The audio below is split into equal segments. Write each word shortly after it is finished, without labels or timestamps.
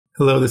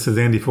Hello, this is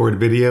Andy Ford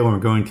Video, and we're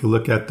going to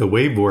look at the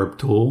Wave Warp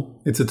tool.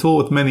 It's a tool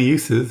with many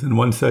uses, and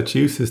one such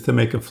use is to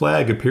make a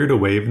flag appear to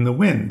wave in the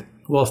wind.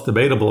 Whilst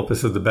debatable if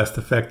this is the best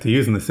effect to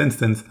use in this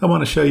instance, I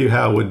want to show you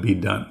how it would be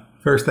done.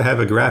 First, I have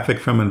a graphic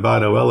from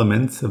Envato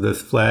Elements of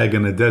this flag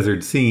in a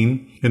desert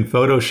scene. In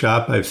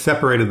Photoshop, I've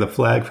separated the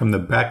flag from the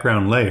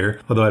background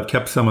layer, although I've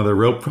kept some of the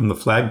rope from the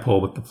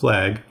flagpole with the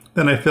flag.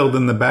 Then I filled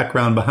in the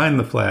background behind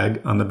the flag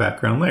on the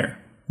background layer.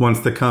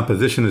 Once the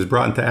composition is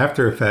brought into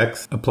After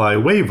Effects, apply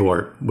Wave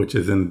Warp, which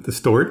is in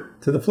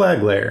Distort, to the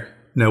flag layer.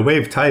 Now,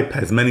 wave type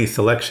has many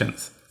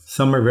selections.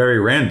 Some are very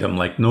random,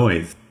 like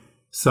noise.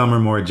 Some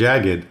are more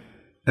jagged,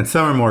 and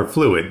some are more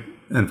fluid,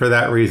 and for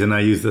that reason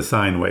I use the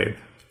sine wave.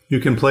 You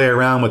can play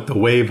around with the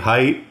wave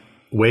height,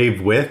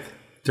 wave width,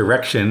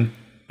 direction,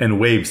 and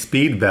wave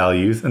speed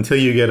values until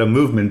you get a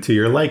movement to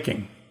your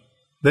liking.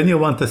 Then you'll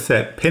want to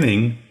set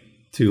pinning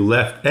to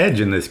left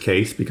edge in this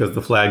case because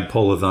the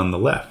flagpole is on the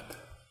left.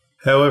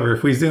 However,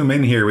 if we zoom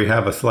in here, we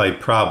have a slight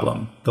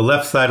problem. The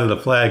left side of the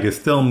flag is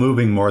still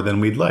moving more than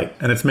we'd like,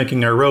 and it's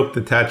making our rope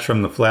detach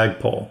from the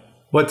flagpole.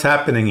 What's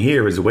happening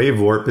here is Wave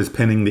Warp is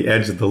pinning the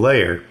edge of the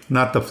layer,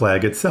 not the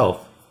flag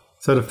itself.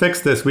 So to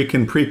fix this, we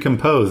can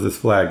pre-compose this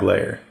flag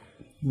layer.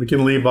 We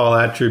can leave all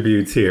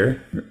attributes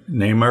here,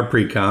 name our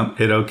pre-comp,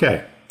 hit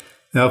OK.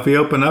 Now if we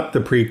open up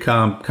the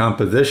pre-comp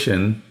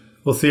composition,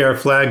 we'll see our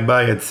flag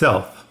by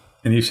itself.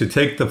 And you should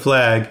take the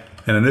flag,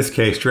 and in this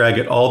case, drag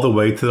it all the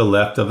way to the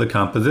left of the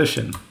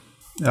composition.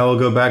 Now we'll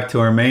go back to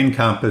our main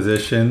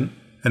composition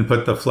and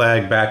put the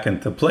flag back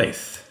into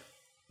place.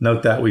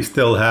 Note that we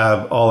still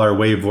have all our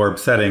Wave Warp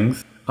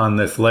settings on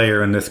this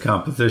layer in this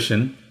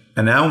composition.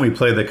 And now when we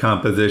play the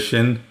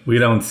composition, we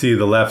don't see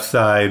the left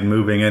side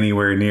moving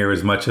anywhere near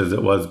as much as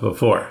it was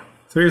before.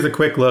 So here's a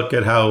quick look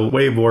at how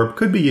Wave Warp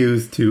could be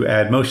used to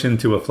add motion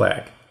to a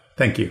flag.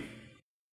 Thank you.